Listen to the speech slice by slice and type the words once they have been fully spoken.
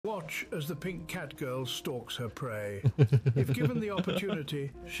watch as the pink cat girl stalks her prey. If given the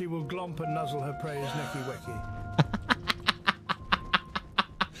opportunity, she will glomp and nuzzle her prey's necky wecky.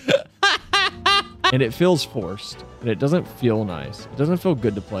 And it feels forced, and it doesn't feel nice. It doesn't feel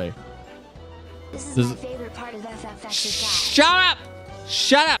good to play. This is my favorite part of FFXIV. Shut up!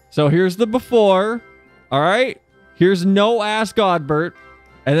 Shut up! So here's the before, all right? Here's no ass Godbert,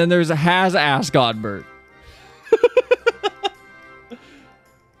 and then there's a has ass Godbert.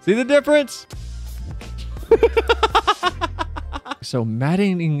 See the difference? So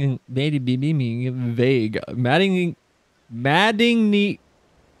maddening, vague, maddening.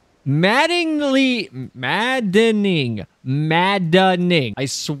 I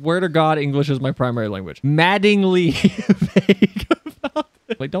swear to God, English is my primary language. Maddeningly vague about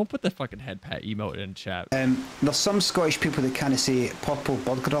it. Like, don't put the fucking head pat emote in chat. There's some Scottish people that kind of say purple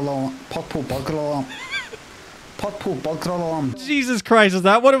burger alarm, purple burger alarm, purple burger alarm. Jesus Christ, is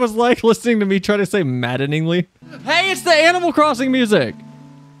that what it was like listening to me try to say maddeningly? Hey, it's the Animal Crossing music.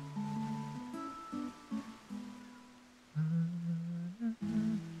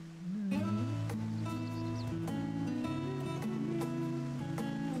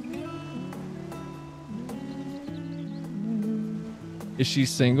 Is she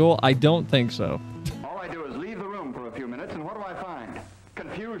single? I don't think so. All I do is leave the room for a few minutes, and what do I find?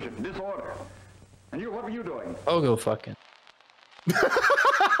 Confusion, disorder. And you, what were you doing? I'll go fucking.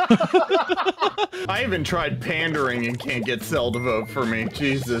 I even tried pandering and can't get Cell to vote for me.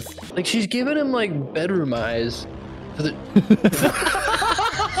 Jesus. Like, she's giving him, like, bedroom eyes. For the...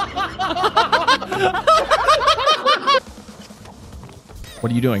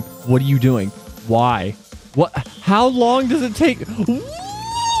 What are you doing? What are you doing? Why? What? How long does it take?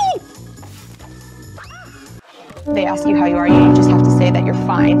 They ask you how you are, you just have to say that you're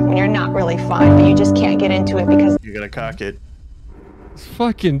fine when you're not really fine, but you just can't get into it because You gotta cock it.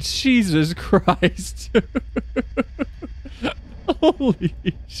 Fucking Jesus Christ. Holy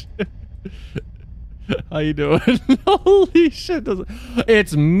shit. How you doing? Holy shit.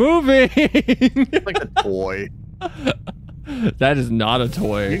 It's moving. It's like a toy. That is not a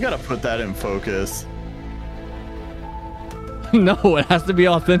toy. You gotta put that in focus. No, it has to be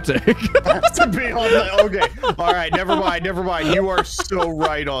authentic. It has to be on the, okay. All right, never mind, never mind. You are so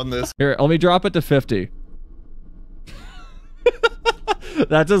right on this. Here, let me drop it to 50.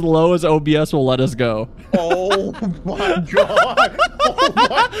 That's as low as OBS will let us go. Oh my God. Oh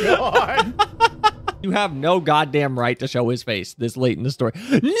my God. You have no goddamn right to show his face this late in the story.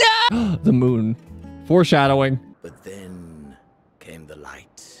 No! The moon. Foreshadowing. But then came the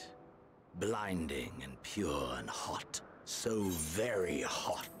light. Blinding and pure and hot. So very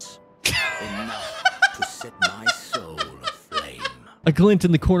hot. Enough to set my soul aflame. A glint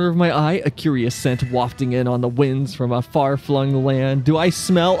in the corner of my eye, a curious scent wafting in on the winds from a far-flung land. Do I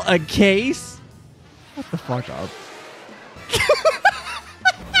smell a case? What the fuck up?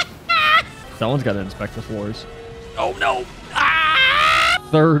 Someone's got to inspect the floors. Oh no! Ah!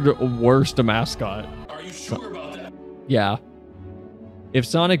 Third worst mascot. Are you sure about that? Yeah. If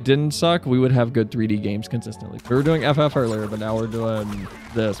Sonic didn't suck, we would have good 3D games consistently. We were doing FF earlier, but now we're doing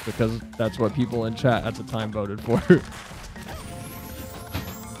this because that's what people in chat at the time voted for.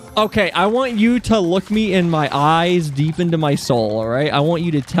 Okay, I want you to look me in my eyes, deep into my soul, all right? I want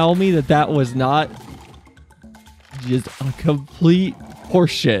you to tell me that that was not just a complete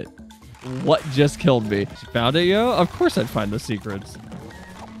horseshit. What just killed me? You found it, yo? Of course I'd find the secrets.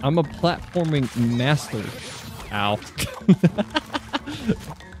 I'm a platforming master. Ow.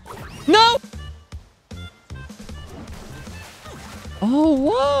 No! Oh,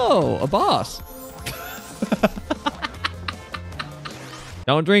 whoa! A boss.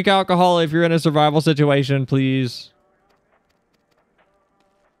 Don't drink alcohol if you're in a survival situation, please.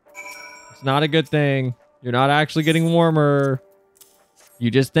 It's not a good thing. You're not actually getting warmer.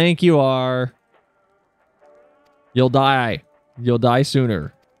 You just think you are. You'll die. You'll die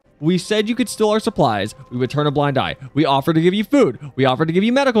sooner. We said you could steal our supplies. We would turn a blind eye. We offered to give you food. We offered to give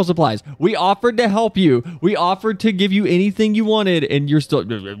you medical supplies. We offered to help you. We offered to give you anything you wanted, and you're still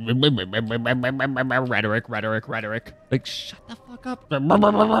rhetoric. Like, shut the fuck up.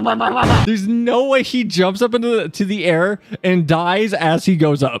 There's no way he jumps up into the air and dies as he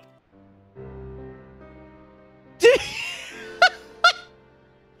goes up.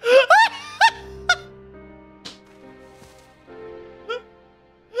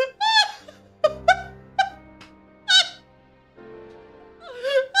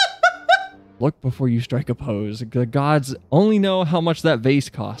 Look before you strike a pose. The gods only know how much that vase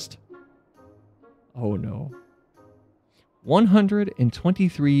cost. Oh no.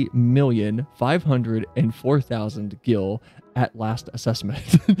 123,504,000 gil at last assessment.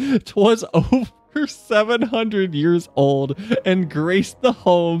 'Twas over 700 years old and graced the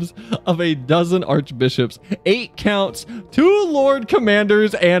homes of a dozen archbishops, 8 counts, 2 lord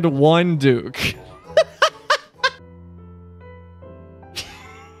commanders, and 1 duke.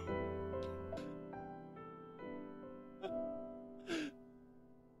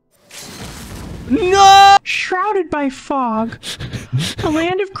 No! Shrouded by fog, a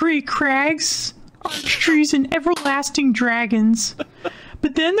land of great crags, arch trees, and everlasting dragons.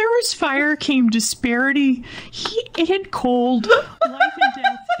 But then there was fire, came disparity, heat and cold, life and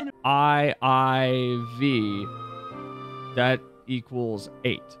death, and IV. That equals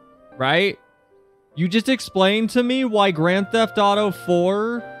 8, right? You just explained to me why Grand Theft Auto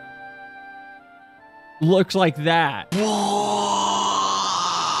 4 looks like that.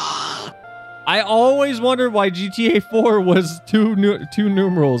 I always wondered why GTA 4 was two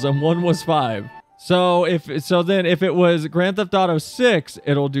numerals and 1 was 5. So then if it was Grand Theft Auto 6,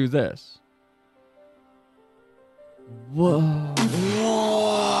 it'll do this. Whoa.